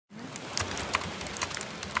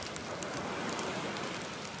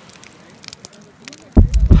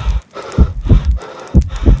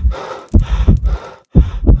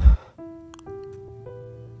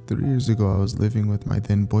years ago, I was living with my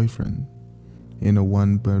then boyfriend in a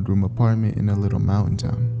one-bedroom apartment in a little mountain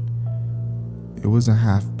town. It was a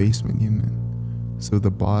half-basement unit, so the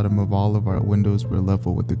bottom of all of our windows were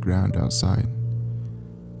level with the ground outside.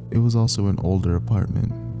 It was also an older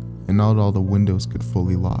apartment, and not all the windows could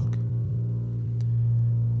fully lock.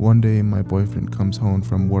 One day, my boyfriend comes home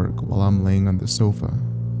from work while I'm laying on the sofa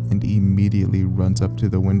and immediately runs up to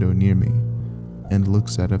the window near me and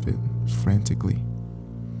looks out of it frantically.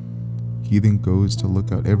 He then goes to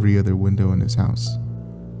look out every other window in his house.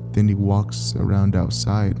 Then he walks around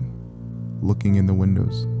outside, looking in the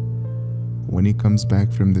windows. When he comes back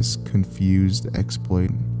from this confused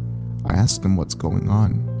exploit, I asked him what's going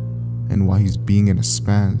on and why he's being in a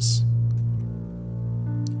spaz.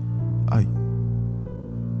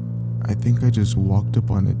 I think I just walked up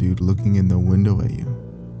on a dude looking in the window at you.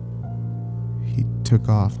 He took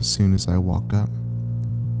off as soon as I walked up.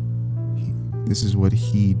 This is what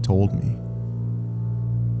he told me.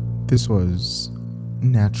 This was,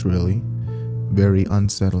 naturally, very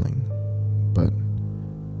unsettling, but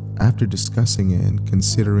after discussing it and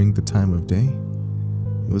considering the time of day,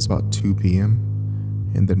 it was about 2 p.m.,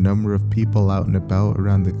 and the number of people out and about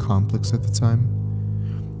around the complex at the time,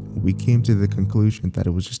 we came to the conclusion that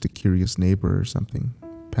it was just a curious neighbor or something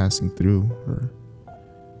passing through,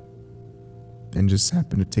 and just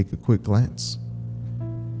happened to take a quick glance.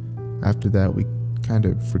 After that, we kind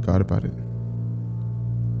of forgot about it.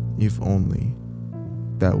 If only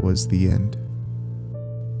that was the end.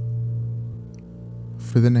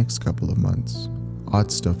 For the next couple of months,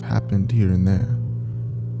 odd stuff happened here and there.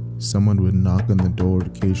 Someone would knock on the door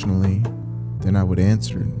occasionally, then I would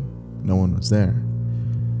answer and no one was there.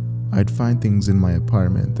 I'd find things in my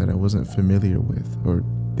apartment that I wasn't familiar with, or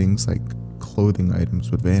things like clothing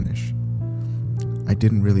items would vanish. I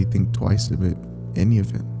didn't really think twice of it, any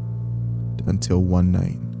of it, until one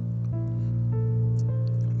night.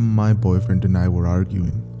 My boyfriend and I were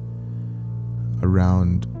arguing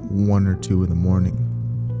around 1 or 2 in the morning,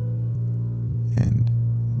 and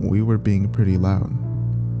we were being pretty loud.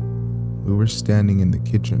 We were standing in the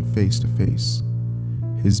kitchen face to face.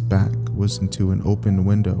 His back was into an open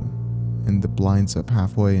window and the blinds up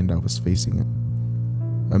halfway, and I was facing it.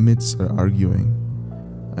 Amidst our arguing,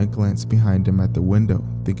 I glanced behind him at the window,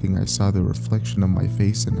 thinking I saw the reflection of my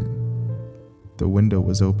face in it. The window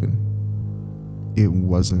was open. It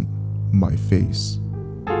wasn't my face.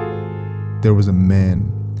 There was a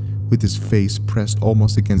man with his face pressed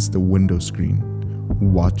almost against the window screen,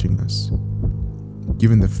 watching us.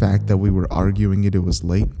 Given the fact that we were arguing it was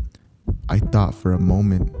late, I thought for a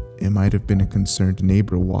moment it might have been a concerned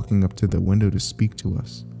neighbor walking up to the window to speak to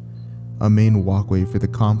us. A main walkway for the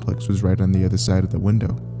complex was right on the other side of the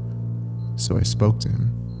window, so I spoke to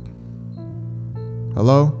him.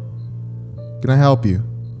 "Hello? Can I help you?"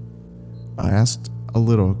 I asked a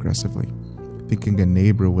little aggressively, thinking a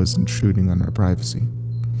neighbor was intruding on our privacy.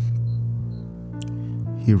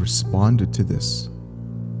 He responded to this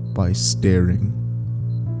by staring,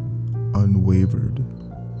 unwavered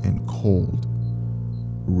and cold,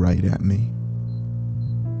 right at me.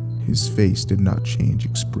 His face did not change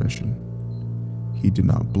expression. He did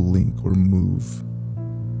not blink or move.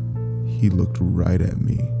 He looked right at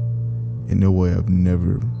me in a way I've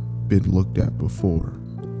never been looked at before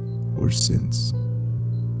or since.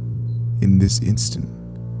 In this instant,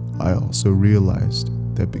 I also realized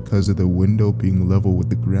that because of the window being level with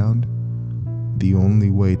the ground, the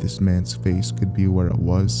only way this man's face could be where it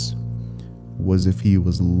was if he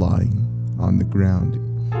was lying on the ground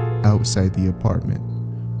outside the apartment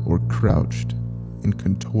or crouched and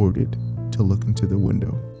contorted to look into the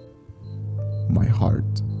window. My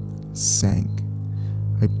heart sank.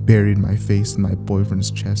 I buried my face in my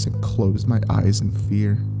boyfriend's chest and closed my eyes in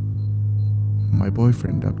fear. My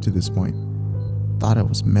boyfriend, up to this point, thought I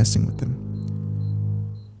was messing with him.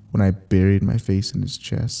 When I buried my face in his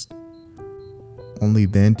chest, only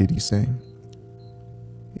then did he say,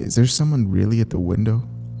 "Is there someone really at the window?"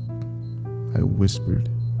 I whispered,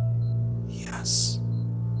 "Yes."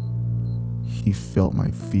 He felt my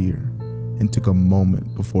fear and took a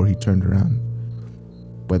moment before he turned around.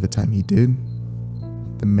 By the time he did,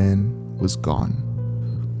 the man was gone.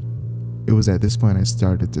 It was at this point I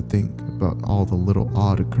started to think about all the little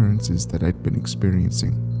odd occurrences that I'd been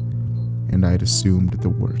experiencing, and I'd assumed the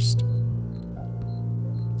worst.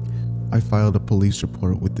 I filed a police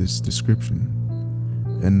report with this description,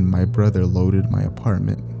 and my brother loaded my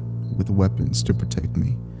apartment with weapons to protect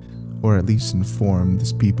me, or at least inform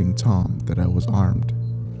this peeping Tom that I was armed.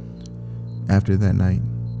 After that night,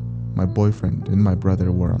 my boyfriend and my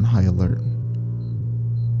brother were on high alert.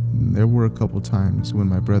 There were a couple times when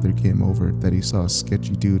my brother came over that he saw a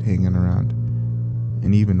sketchy dude hanging around,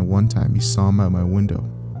 and even one time he saw him out my window.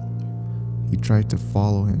 He tried to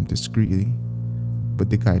follow him discreetly, but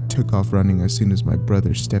the guy took off running as soon as my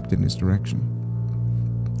brother stepped in his direction.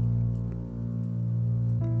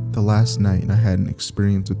 The last night I had an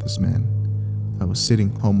experience with this man, I was sitting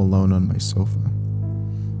home alone on my sofa.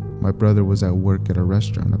 My brother was at work at a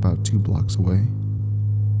restaurant about 2 blocks away.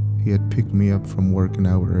 He had picked me up from work an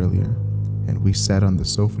hour earlier, and we sat on the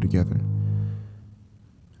sofa together.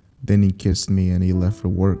 Then he kissed me and he left for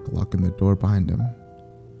work, locking the door behind him.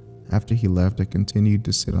 After he left, I continued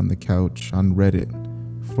to sit on the couch on Reddit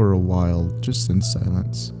for a while, just in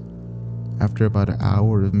silence. After about an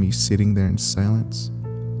hour of me sitting there in silence,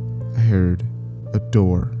 I heard a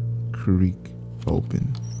door creak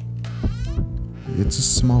open. It's a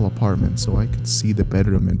small apartment, so I could see the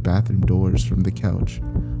bedroom and bathroom doors from the couch.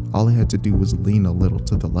 All I had to do was lean a little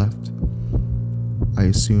to the left. I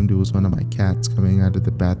assumed it was one of my cats coming out of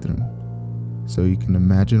the bathroom, so you can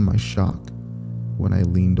imagine my shock when I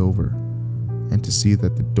leaned over and to see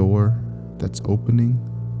that the door that's opening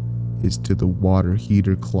is to the water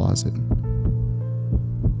heater closet.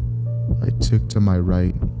 I took to my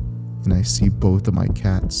right and I see both of my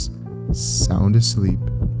cats sound asleep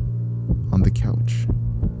on the couch.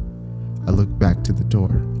 I look back to the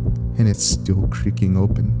door and it's still creaking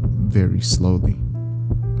open very slowly.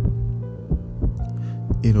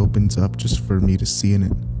 It opens up just for me to see in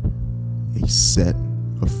it a set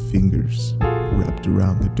of fingers wrapped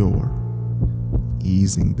around the door,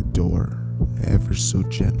 easing the door ever so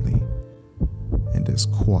gently and as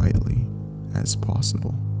quietly as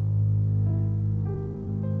possible.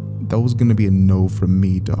 That was gonna be a no from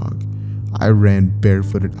me, dog. I ran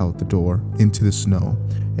barefooted out the door into the snow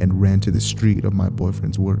and ran to the street of my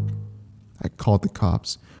boyfriend's work. I called the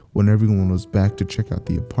cops when everyone was back to check out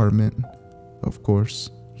the apartment. Of course,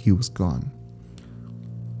 he was gone.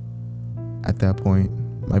 At that point,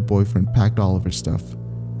 my boyfriend packed all of her stuff,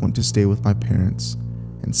 went to stay with my parents,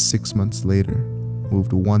 and 6 months later,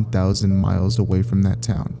 moved 1,000 miles away from that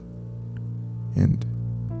town. And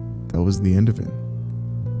that was the end of it.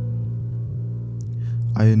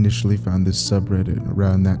 I initially found this subreddit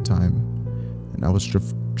around that time, and I was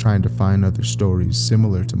trying to find other stories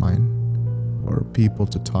similar to mine, or people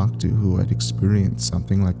to talk to who had experienced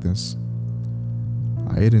something like this.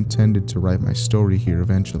 I had intended to write my story here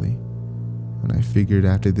eventually, and I figured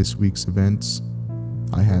after this week's events,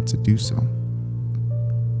 I had to do so.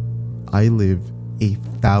 I live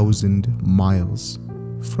 1,000 miles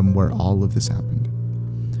from where all of this happened,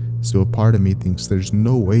 so a part of me thinks there's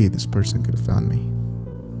no way this person could have found me.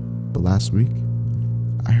 But last week,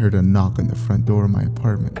 I heard a knock on the front door of my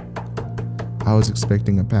apartment. I was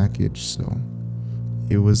expecting a package, so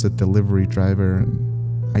it was a delivery driver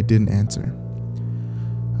and I didn't answer.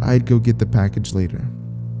 I'd go get the package later.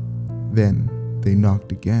 Then they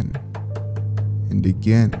knocked again, and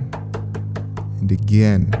again, and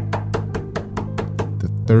again. The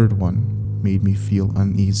third one made me feel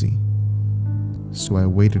uneasy, so I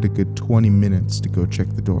waited a good 20 minutes to go check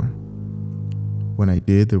the door. When I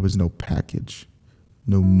did, there was no package,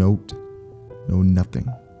 no note, no nothing.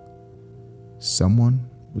 Someone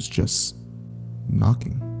was just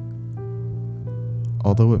knocking.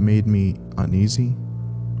 Although it made me uneasy,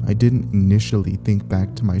 I didn't initially think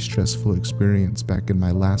back to my stressful experience back in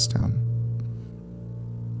my last town.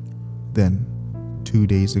 Then, 2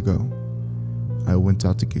 days ago, I went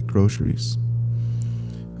out to get groceries.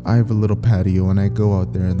 I have a little patio and I go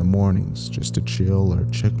out there in the mornings just to chill or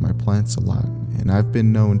check my plants a lot, and I've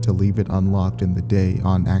been known to leave it unlocked in the day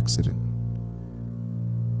on accident.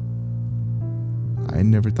 I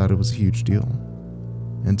never thought it was a huge deal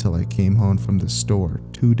until I came home from the store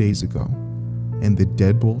 2 days ago and the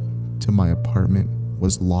deadbolt to my apartment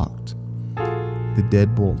was locked. The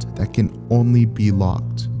deadbolt that can only be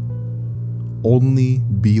locked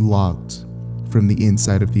from the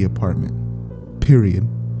inside of the apartment, period.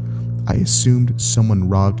 I assumed someone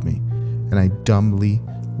robbed me, and I dumbly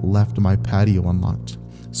left my patio unlocked.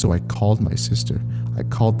 So I called my sister. I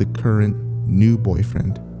called the current new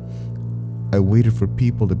boyfriend. I waited for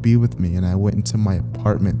people to be with me, and I went into my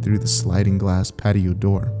apartment through the sliding glass patio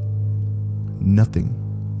door. Nothing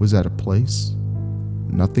was out of place.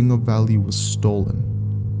 Nothing of value was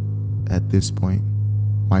stolen. At this point,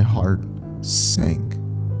 my heart sank.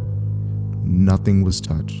 Nothing was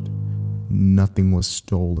touched. Nothing was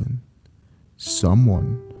stolen.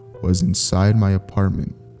 Someone was inside my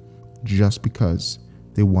apartment just because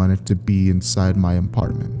they wanted to be inside my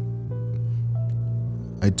apartment.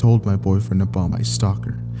 I told my boyfriend about my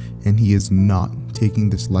stalker, and he is not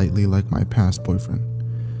taking this lightly like my past boyfriend.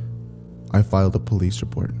 I filed a police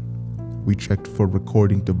report. We checked for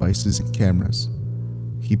recording devices and cameras.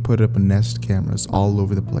 He put up Nest cameras all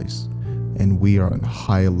over the place, and we are on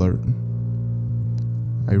high alert.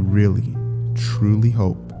 I really, truly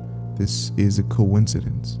hope this is a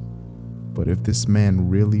coincidence, but if this man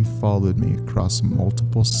really followed me across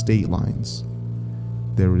multiple state lines,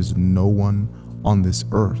 there is no one on this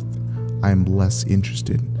earth I am less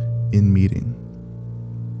interested in meeting.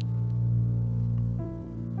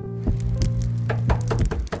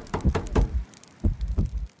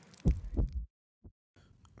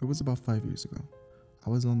 It was about 5 years ago. I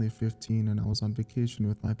was only 15 and I was on vacation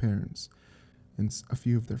with my parents and a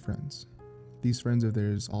few of their friends. These friends of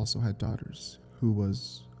theirs also had daughters, who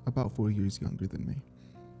was about 4 years younger than me.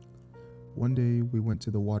 One day we went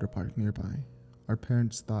to the water park nearby. Our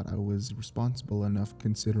parents thought I was responsible enough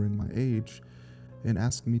considering my age and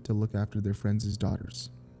asked me to look after their friends' daughters.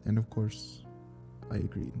 And of course, I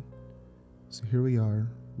agreed. So here we are,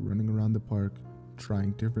 running around the park,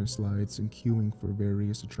 trying different slides and queuing for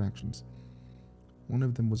various attractions. One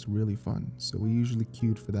of them was really fun, so we usually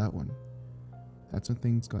queued for that one. That's when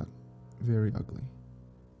things got very ugly.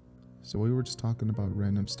 So we were just talking about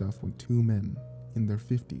random stuff when two men in their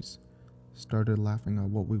 50s started laughing at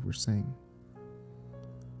what we were saying.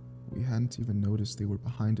 We hadn't even noticed they were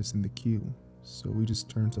behind us in the queue, so we just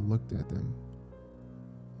turned to look at them,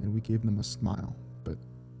 and we gave them a smile, but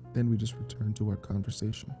then we just returned to our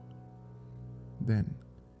conversation. Then,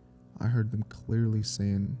 I heard them clearly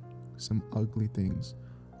saying some ugly things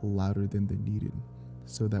louder than they needed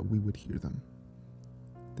so that we would hear them.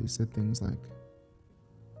 They said things like,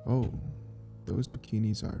 "Oh, those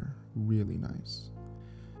bikinis are really nice,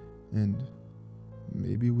 and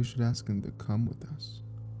maybe we should ask him to come with us."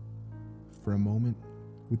 For a moment,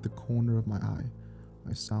 with the corner of my eye,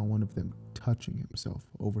 I saw one of them touching himself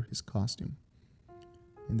over his costume,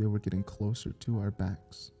 and they were getting closer to our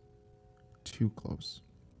backs. Too close.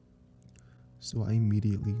 So I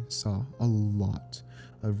immediately saw a lot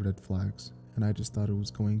of red flags, and I just thought it was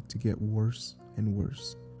going to get worse and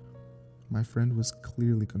worse. My friend was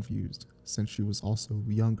clearly confused, since she was also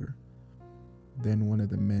younger. Then one of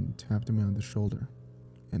the men tapped me on the shoulder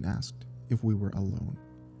and asked if we were alone.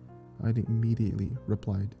 I immediately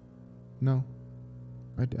replied, "No,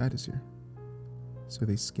 my dad is here." So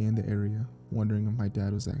they scanned the area, wondering if my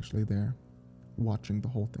dad was actually there, watching the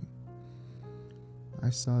whole thing. I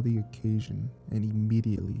saw the occasion and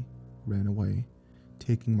immediately ran away,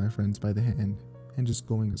 taking my friends by the hand and just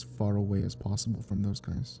going as far away as possible from those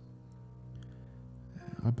guys.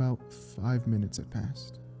 About 5 minutes had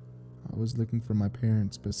passed. I was looking for my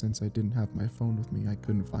parents, but since I didn't have my phone with me, I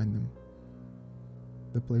couldn't find them.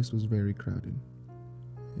 The place was very crowded,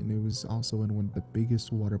 and it was also in one of the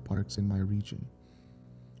biggest water parks in my region.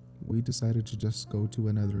 We decided to just go to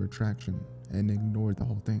another attraction and ignore the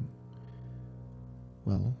whole thing.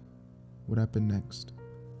 Well, what happened next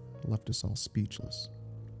left us all speechless.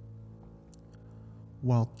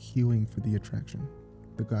 While queuing for the attraction,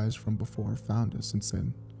 the guys from before found us and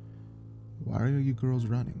said, "Why are you girls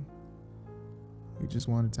running? We just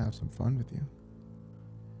wanted to have some fun with you."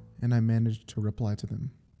 And I managed to reply to them,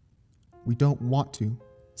 "We don't want to.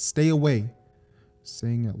 Stay away,"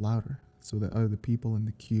 saying it louder so that other people in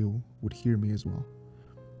the queue would hear me as well.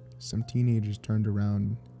 Some teenagers turned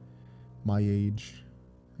around my age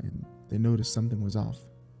and they noticed something was off.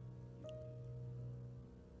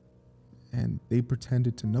 And they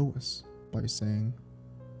pretended to know us by saying,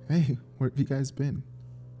 "Hey, where have you guys been?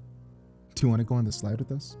 Do you want to go on the slide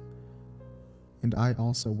with us?" And I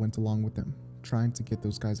also went along with them, trying to get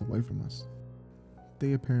those guys away from us.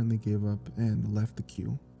 They apparently gave up and left the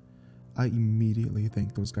queue. I immediately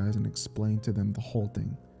thanked those guys and explained to them the whole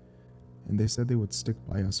thing. And they said they would stick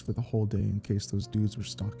by us for the whole day in case those dudes were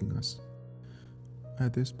stalking us.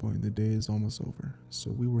 At this point, the day is almost over,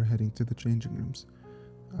 so we were heading to the changing rooms.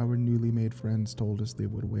 Our newly made friends told us they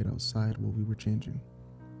would wait outside while we were changing.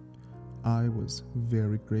 I was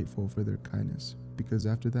very grateful for their kindness, because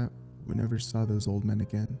after that, we never saw those old men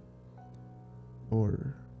again.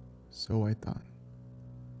 Or so I thought.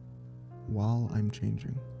 While I'm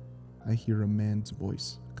changing, I hear a man's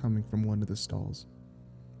voice coming from one of the stalls.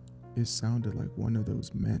 It sounded like one of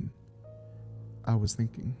those men. I was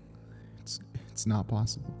thinking, it's not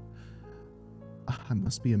possible. I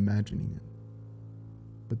must be imagining it.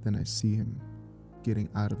 But then I see him getting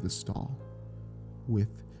out of the stall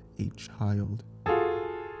with a child,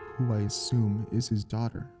 who I assume is his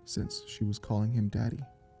daughter since she was calling him daddy.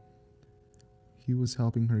 He was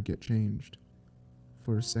helping her get changed.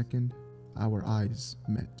 For a second, our eyes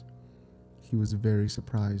met. He was very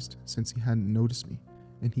surprised since he hadn't noticed me,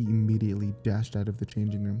 and he immediately dashed out of the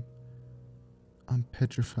changing room. I'm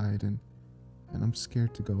petrified and I'm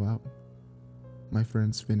scared to go out. My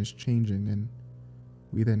friends finished changing and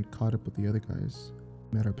we then caught up with the other guys,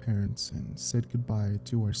 met our parents, and said goodbye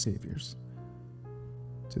to our saviors.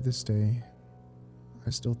 To this day, I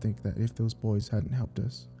still think that if those boys hadn't helped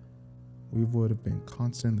us, we would have been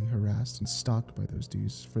constantly harassed and stalked by those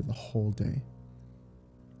dudes for the whole day.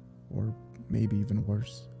 Or maybe even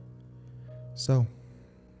worse. So,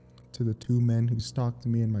 to the two men who stalked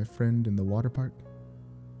me and my friend in the water park,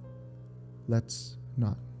 let's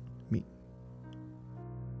not meet.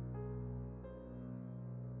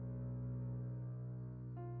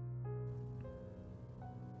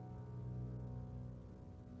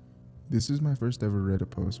 This is my first ever Reddit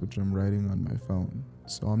post, which I'm writing on my phone,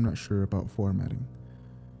 so I'm not sure about formatting.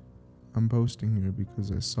 I'm posting here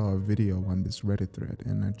because I saw a video on this Reddit thread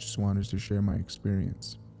and I just wanted to share my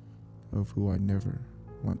experience of who I never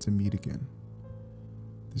want to meet again.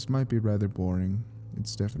 This might be rather boring.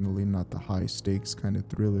 It's definitely not the high stakes kind of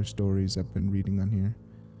thriller stories I've been reading on here,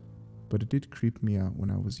 but it did creep me out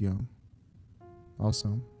when I was young.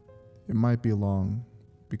 Also, it might be long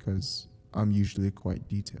because I'm usually quite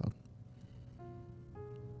detailed.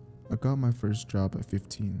 I got my first job at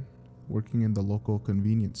 15, working in the local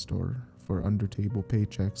convenience store for under-table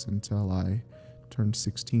paychecks until I turned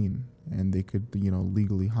 16 and they could,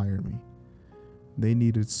 legally hire me. They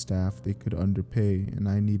needed staff they could underpay and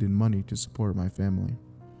I needed money to support my family.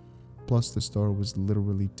 Plus the store was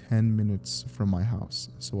literally 10 minutes from my house,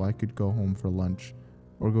 so I could go home for lunch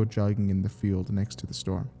or go jogging in the field next to the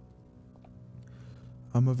store.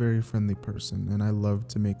 I'm a very friendly person and I love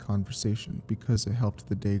to make conversation because it helped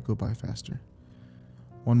the day go by faster.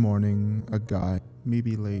 One morning, a guy,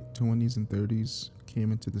 maybe late 20s and 30s,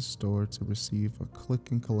 came into the store to receive a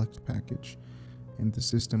click and collect package, and the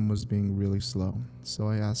system was being really slow, so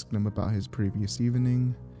I asked him about his previous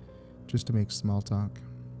evening, just to make small talk.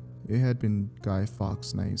 It had been Guy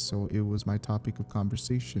Fawkes night, so it was my topic of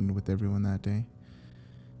conversation with everyone that day.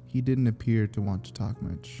 He didn't appear to want to talk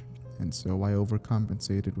much, and so I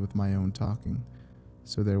overcompensated with my own talking,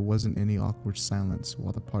 so there wasn't any awkward silence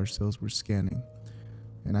while the parcels were scanning.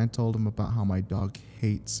 And I told him about how my dog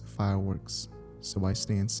hates fireworks, so I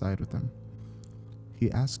stay inside with him.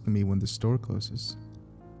 He asked me when the store closes.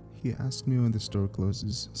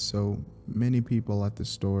 So many people at the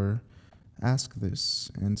store ask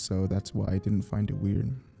this, and so that's why I didn't find it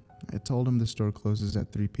weird. I told him the store closes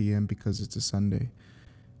at 3 p.m. because it's a Sunday.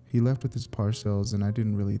 He left with his parcels and I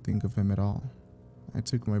didn't really think of him at all. I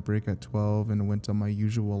took my break at 12 and went on my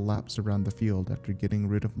usual laps around the field after getting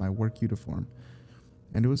rid of my work uniform.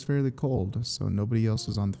 And it was fairly cold, so nobody else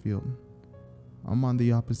was on the field. I'm on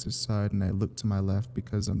the opposite side and I look to my left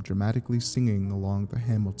because I'm dramatically singing along the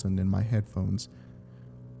Hamilton in my headphones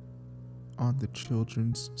on the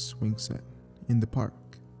children's swing set in the park.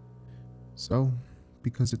 So,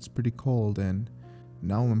 because it's pretty cold and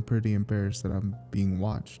now I'm pretty embarrassed that I'm being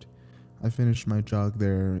watched, I finished my jog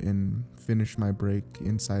there and finished my break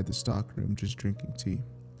inside the stockroom just drinking tea.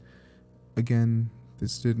 Again,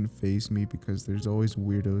 this didn't faze me because there's always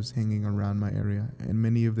weirdos hanging around my area, and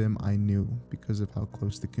many of them I knew because of how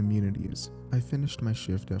close the community is. I finished my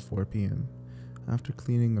shift at 4 p.m. after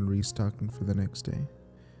cleaning and restocking for the next day,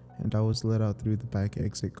 and I was let out through the back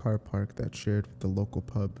exit car park that shared with the local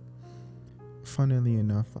pub. Funnily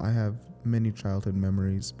enough, I have many childhood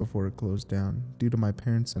memories before it closed down due to my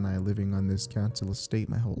parents and I living on this council estate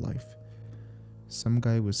my whole life. Some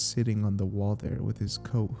guy was sitting on the wall there with his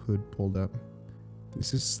coat hood pulled up.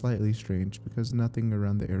 This is slightly strange because nothing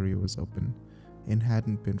around the area was open and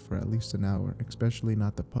hadn't been for at least an hour, especially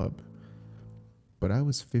not the pub. But I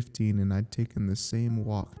was 15 and I'd taken the same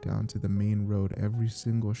walk down to the main road every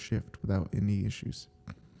single shift without any issues.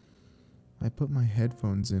 I put my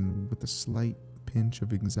headphones in with a slight pinch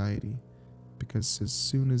of anxiety because as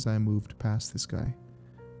soon as I moved past this guy,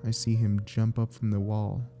 I see him jump up from the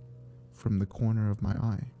wall from the corner of my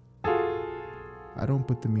eye. I don't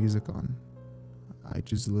put the music on. I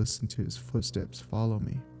just listen to his footsteps follow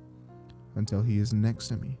me until he is next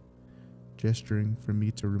to me, gesturing for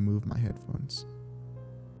me to remove my headphones.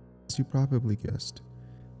 As you probably guessed,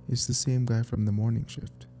 it's the same guy from the morning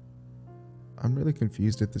shift. I'm really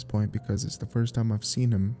confused at this point because it's the first time I've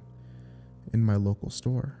seen him in my local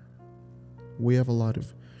store. We have a lot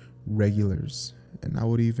of regulars, and I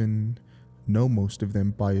would even know most of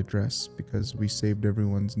them by address because we saved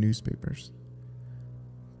everyone's newspapers.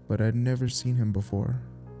 But I'd never seen him before,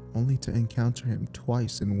 only to encounter him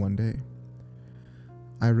twice in one day.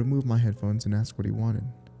 I removed my headphones and asked what he wanted.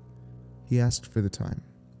 He asked for the time.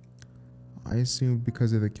 I assumed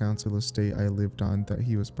because of the council estate I lived on that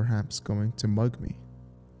he was perhaps going to mug me.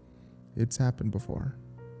 It's happened before.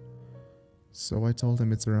 So I told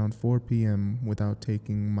him it's around 4 p.m. without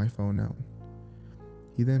taking my phone out.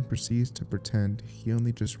 He then proceeds to pretend he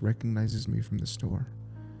only just recognizes me from the store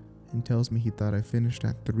and tells me he thought I finished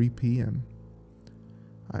at 3 p.m.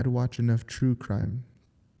 I'd watch enough true crime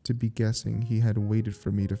to be guessing he had waited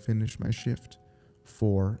for me to finish my shift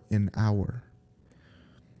for an hour.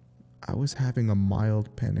 I was having a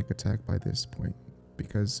mild panic attack by this point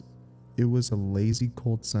because it was a lazy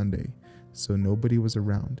cold Sunday, so nobody was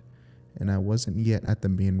around and I wasn't yet at the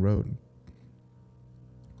main road.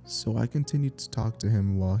 So I continued to talk to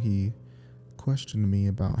him while he questioned me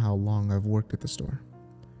about how long I've worked at the store.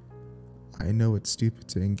 I know it's stupid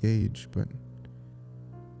to engage, but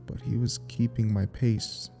he was keeping my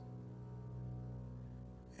pace.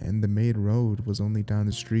 And the main road was only down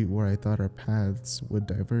the street where I thought our paths would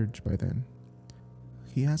diverge by then.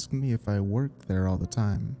 He asked me if I worked there all the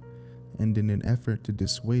time, and in an effort to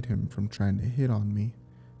dissuade him from trying to hit on me,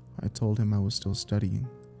 I told him I was still studying,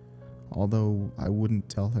 although I wouldn't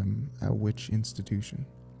tell him at which institution.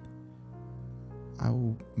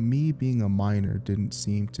 Me being a minor didn't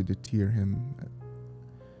seem to deter him.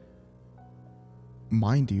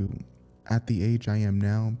 Mind you, at the age I am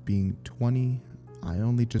now, being 20, I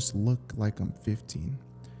only just look like I'm 15.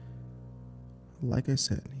 Like I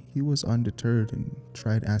said, he was undeterred and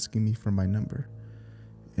tried asking me for my number,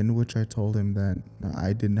 in which I told him that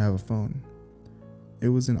I didn't have a phone. It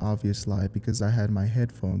was an obvious lie because I had my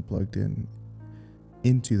headphone plugged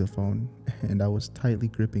into the phone and I was tightly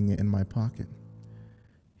gripping it in my pocket.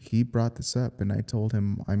 He brought this up and I told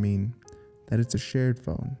him, that it's a shared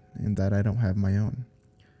phone and that I don't have my own.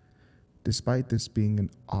 Despite this being an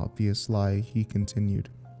obvious lie, he continued.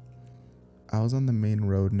 I was on the main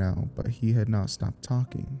road now, but he had not stopped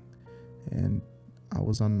talking, and I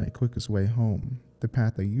was on my quickest way home. The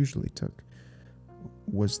path I usually took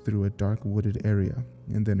was through a dark wooded area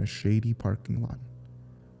and then a shady parking lot.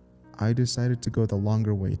 I decided to go the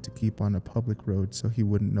longer way to keep on a public road so he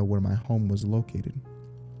wouldn't know where my home was located.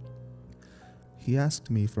 He asked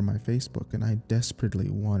me for my Facebook and I desperately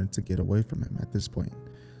wanted to get away from him at this point.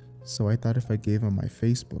 So I thought if I gave him my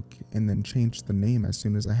Facebook and then changed the name as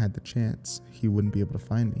soon as I had the chance, he wouldn't be able to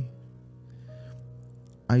find me.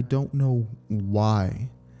 I don't know why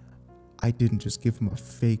I didn't just give him a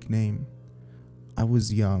fake name. I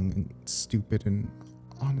was young and stupid and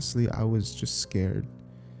honestly I was just scared.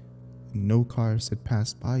 No cars had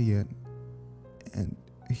passed by yet and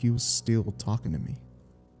he was still talking to me.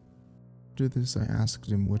 After this I asked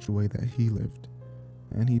him which way that he lived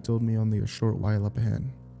and he told me only a short while up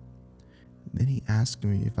ahead. Then he asked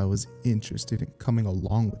me if I was interested in coming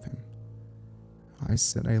along with him. I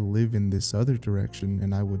said I live in this other direction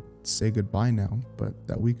and I would say goodbye now, but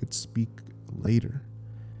that we could speak later.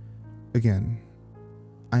 Again,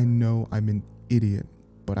 I know I'm an idiot,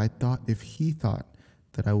 but I thought if he thought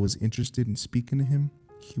that I was interested in speaking to him,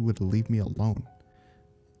 he would leave me alone.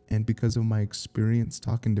 And because of my experience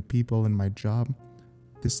talking to people in my job,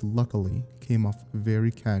 this luckily came off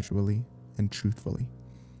very casually and truthfully.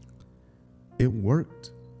 It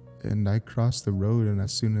worked, and I crossed the road, and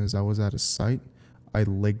as soon as I was out of sight, I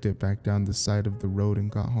legged it back down the side of the road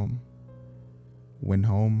and got home. When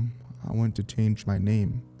home, I went to change my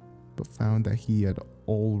name, but found that he had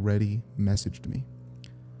already messaged me.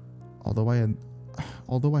 Although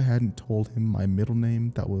I hadn't told him my middle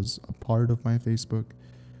name that was a part of my Facebook,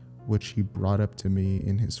 which he brought up to me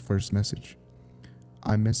in his first message.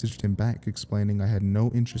 I messaged him back explaining I had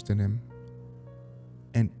no interest in him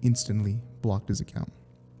and instantly blocked his account.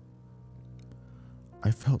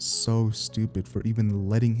 I felt so stupid for even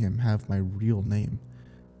letting him have my real name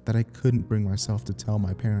that I couldn't bring myself to tell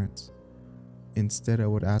my parents. Instead, I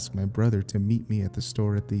would ask my brother to meet me at the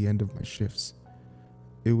store at the end of my shifts.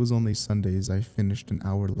 It was only Sundays I finished an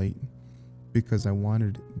hour late because I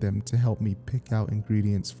wanted them to help me pick out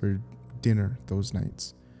ingredients for dinner those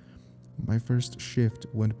nights. My first shift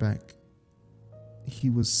went back. He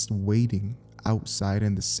was waiting outside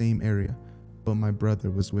in the same area, but my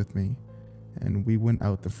brother was with me, and we went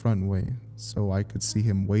out the front way so I could see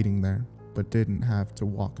him waiting there, but didn't have to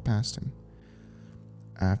walk past him.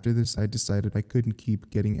 After this, I decided I couldn't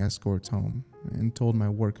keep getting escorts home and told my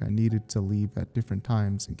work I needed to leave at different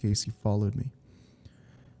times in case he followed me.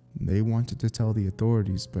 They wanted to tell the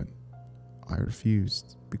authorities, but I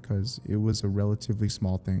refused because it was a relatively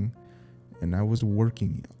small thing and I was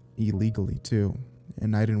working illegally too,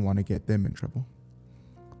 and I didn't want to get them in trouble.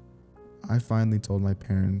 I finally told my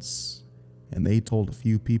parents, and they told a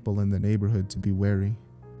few people in the neighborhood to be wary.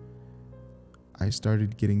 I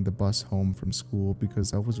started getting the bus home from school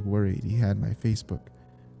because I was worried he had my Facebook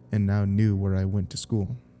and now knew where I went to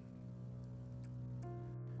school.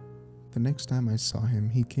 The next time I saw him,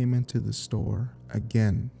 he came into the store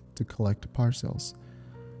again to collect parcels.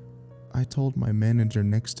 I told my manager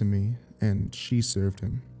next to me, and she served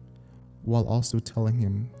him, while also telling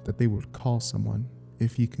him that they would call someone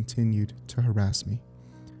if he continued to harass me.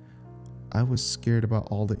 I was scared about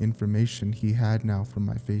all the information he had now from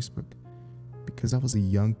my Facebook, because I was a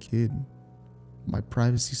young kid. My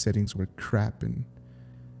privacy settings were crap, and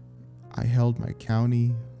I held my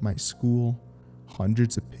county, my school,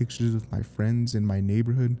 hundreds of pictures of my friends in my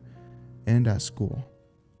neighborhood and at school,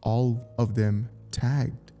 all of them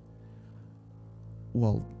tagged.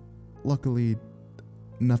 Well, luckily,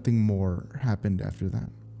 nothing more happened after that.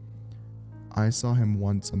 I saw him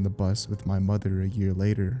once on the bus with my mother a year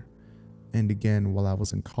later, and again while I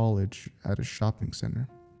was in college at a shopping center.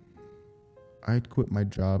 I'd quit my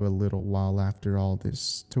job a little while after all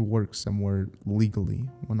this to work somewhere legally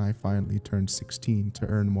when I finally turned 16 to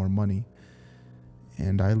earn more money,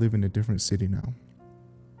 and I live in a different city now.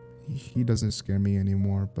 He doesn't scare me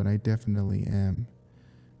anymore, but I definitely am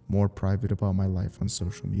more private about my life on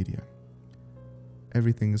social media.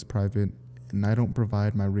 Everything is private, and I don't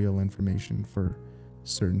provide my real information for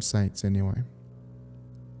certain sites anyway.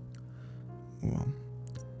 Well,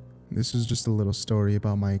 this is just a little story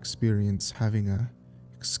about my experience having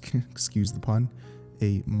excuse the pun,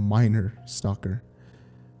 a minor stalker.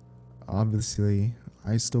 Obviously,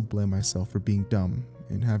 I still blame myself for being dumb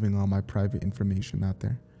and having all my private information out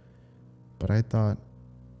there. But I thought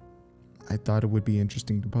it would be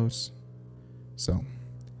interesting to post. So,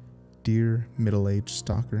 dear middle-aged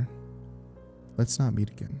stalker, let's not meet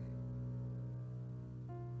again.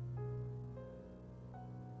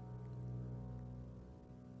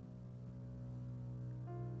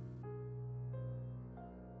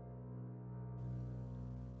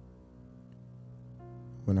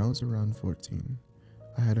 When I was around 14,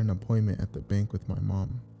 I had an appointment at the bank with my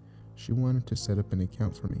mom. She wanted to set up an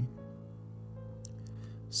account for me.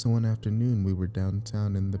 So one afternoon we were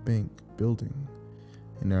downtown in the bank building,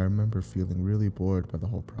 and I remember feeling really bored by the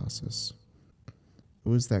whole process. It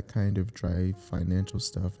was that kind of dry financial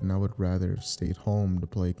stuff, and I would rather have stayed home to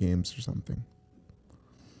play games or something.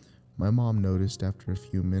 My mom noticed after a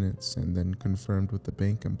few minutes and then confirmed with the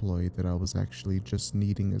bank employee that I was actually just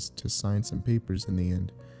needing us to sign some papers in the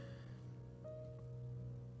end.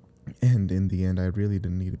 And in the end, I really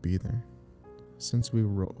didn't need to be there. Since we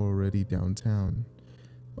were already downtown,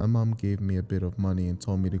 my mom gave me a bit of money and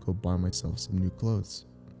told me to go buy myself some new clothes.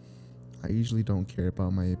 I usually don't care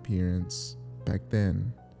about my appearance back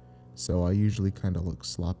then, so I usually kind of look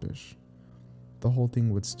sloppish. The whole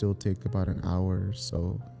thing would still take about an hour or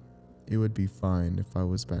so. It would be fine if I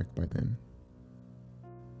was back by then.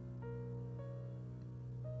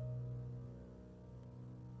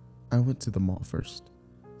 I went to the mall first,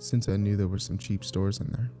 since I knew there were some cheap stores in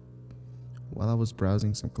there. While I was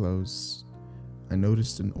browsing some clothes, I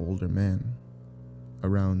noticed an older man,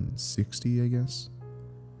 around 60 I guess.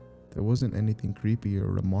 There wasn't anything creepy or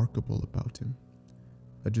remarkable about him.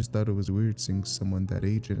 I just thought it was weird seeing someone that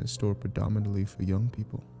age in a store predominantly for young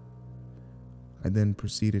people. I then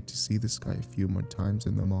proceeded to see this guy a few more times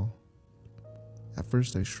in the mall. At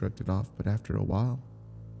first I shrugged it off, but after a while,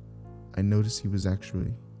 I noticed he was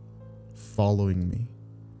actually following me.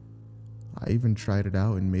 I even tried it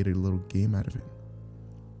out and made a little game out of it.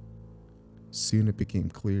 Soon it became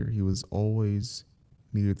clear he was always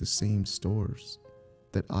near the same stores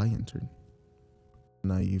that I entered.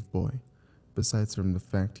 Naive boy. Besides from the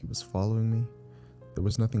fact he was following me, there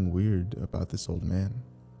was nothing weird about this old man,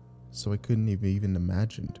 so I couldn't even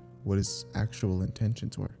imagine what his actual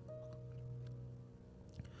intentions were.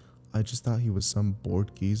 I just thought he was some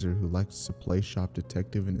bored geezer who likes to play shop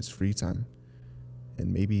detective in his free time,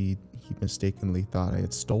 and maybe he mistakenly thought I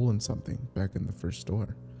had stolen something back in the first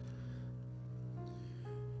store.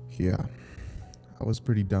 Yeah, I was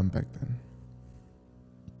pretty dumb back then.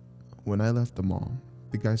 When I left the mall,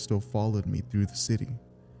 the guy still followed me through the city.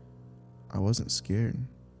 I wasn't scared,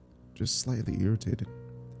 just slightly irritated.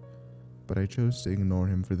 But I chose to ignore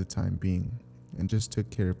him for the time being and just took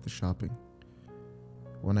care of the shopping.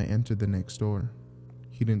 When I entered the next store,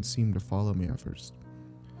 he didn't seem to follow me at first.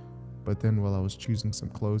 But then while I was choosing some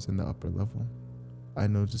clothes in the upper level, I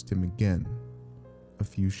noticed him again, a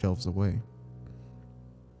few shelves away.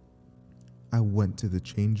 I went to the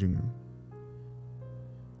changing room.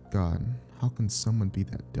 God, how can someone be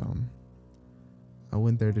that dumb? I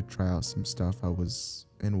went there to try out some stuff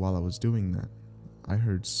and while I was doing that, I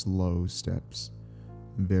heard slow steps,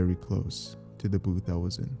 very close to the booth I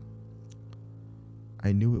was in.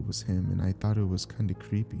 I knew it was him and I thought it was kinda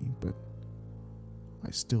creepy, but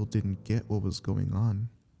I still didn't get what was going on.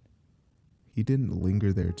 He didn't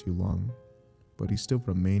linger there too long, but he still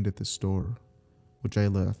remained at the store, which I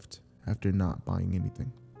left after not buying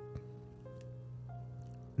anything.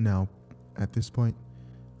 Now, at this point,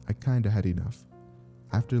 I kinda had enough.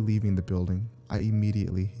 After leaving the building, I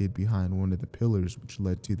immediately hid behind one of the pillars which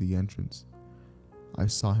led to the entrance. I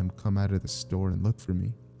saw him come out of the store and look for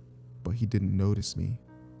me, but he didn't notice me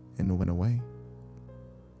and went away.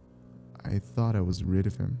 I thought I was rid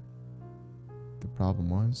of him. The problem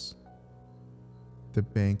was, the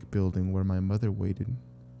bank building where my mother waited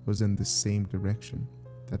was in the same direction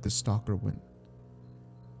that the stalker went.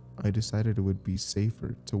 I decided it would be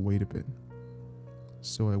safer to wait a bit,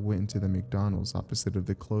 so I went into the McDonald's opposite of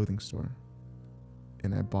the clothing store,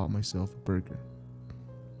 and I bought myself a burger.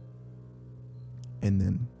 And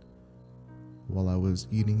then, while I was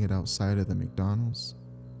eating it outside of the McDonald's,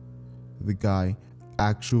 the guy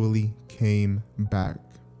actually came back.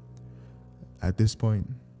 At this point,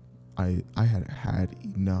 I had had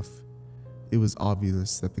enough. It was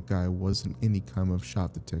obvious that the guy wasn't any kind of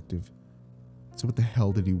shop detective. So what the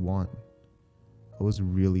hell did he want? I was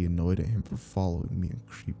really annoyed at him for following me and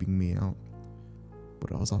creeping me out.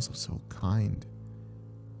 But I was also so kind.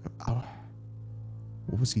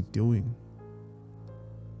 What was he doing?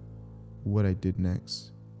 What I did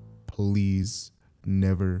next. Please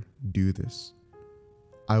never do this.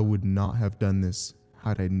 I would not have done this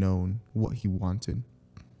had I known what he wanted.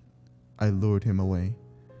 I lured him away.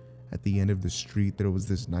 At the end of the street, there was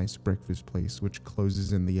this nice breakfast place which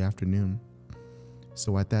closes in the afternoon.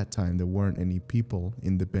 So at that time, there weren't any people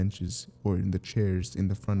in the benches or in the chairs in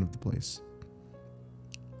the front of the place.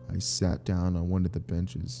 I sat down on one of the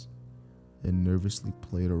benches and nervously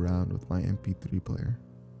played around with my MP3 player.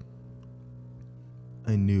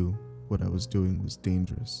 I knew what I was doing was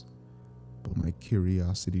dangerous, but my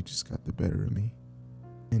curiosity just got the better of me.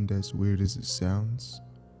 And as weird as it sounds,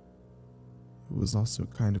 it was also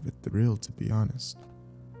kind of a thrill, to be honest.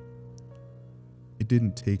 It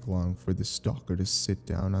didn't take long for the stalker to sit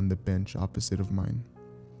down on the bench opposite of mine.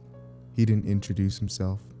 He didn't introduce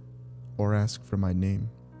himself or ask for my name.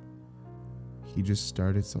 He just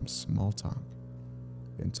started some small talk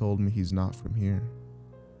and told me he's not from here,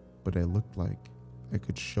 but I looked like I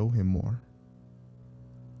could show him more.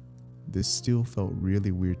 This still felt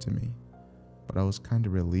really weird to me, but I was kind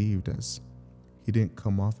of relieved as he didn't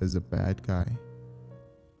come off as a bad guy.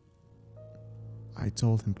 I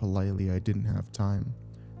told him politely I didn't have time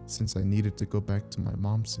since I needed to go back to my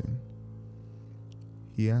mom soon.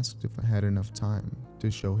 He asked if I had enough time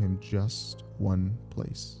to show him just one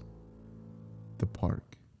place, the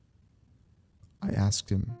park. I asked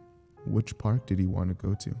him which park did he want to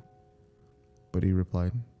go to, but he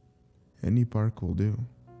replied, any park will do.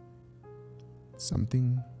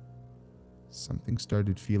 Something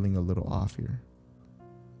started feeling a little off here.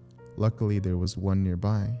 Luckily, there was one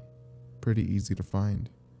nearby, pretty easy to find,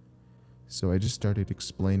 so I just started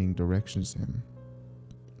explaining directions to him.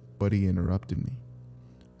 But he interrupted me,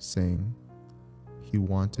 saying he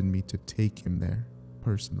wanted me to take him there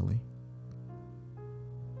personally.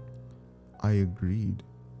 I agreed,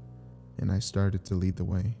 and I started to lead the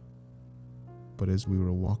way. But as we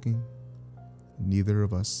were walking, neither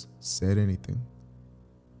of us said anything.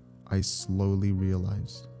 I slowly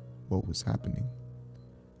realized what was happening.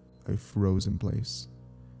 I froze in place.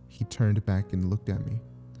 He turned back and looked at me,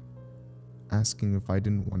 asking if I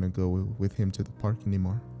didn't want to go with him to the park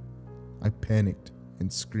anymore. I panicked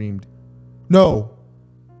and screamed, "No!"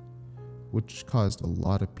 which caused a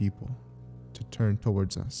lot of people to turn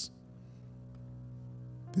towards us.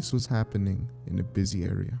 This was happening in a busy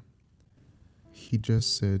area. He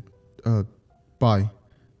just said, bye,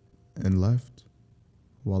 and left,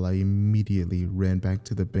 while I immediately ran back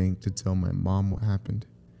to the bank to tell my mom what happened.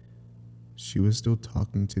 She was still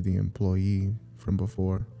talking to the employee from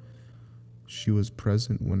before. She was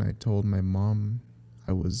present when I told my mom.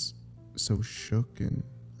 I was so shook and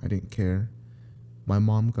I didn't care. My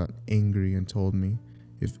mom got angry and told me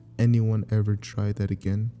if anyone ever tried that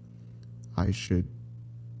again, I should,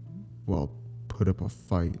 put up a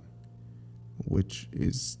fight, which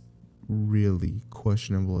is really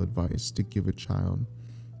questionable advice to give a child,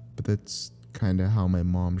 but that's kind of how my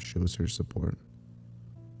mom shows her support.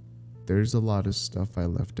 There's a lot of stuff I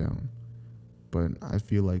left out, but I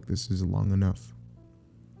feel like this is long enough.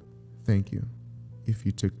 Thank you if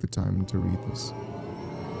you took the time to read this.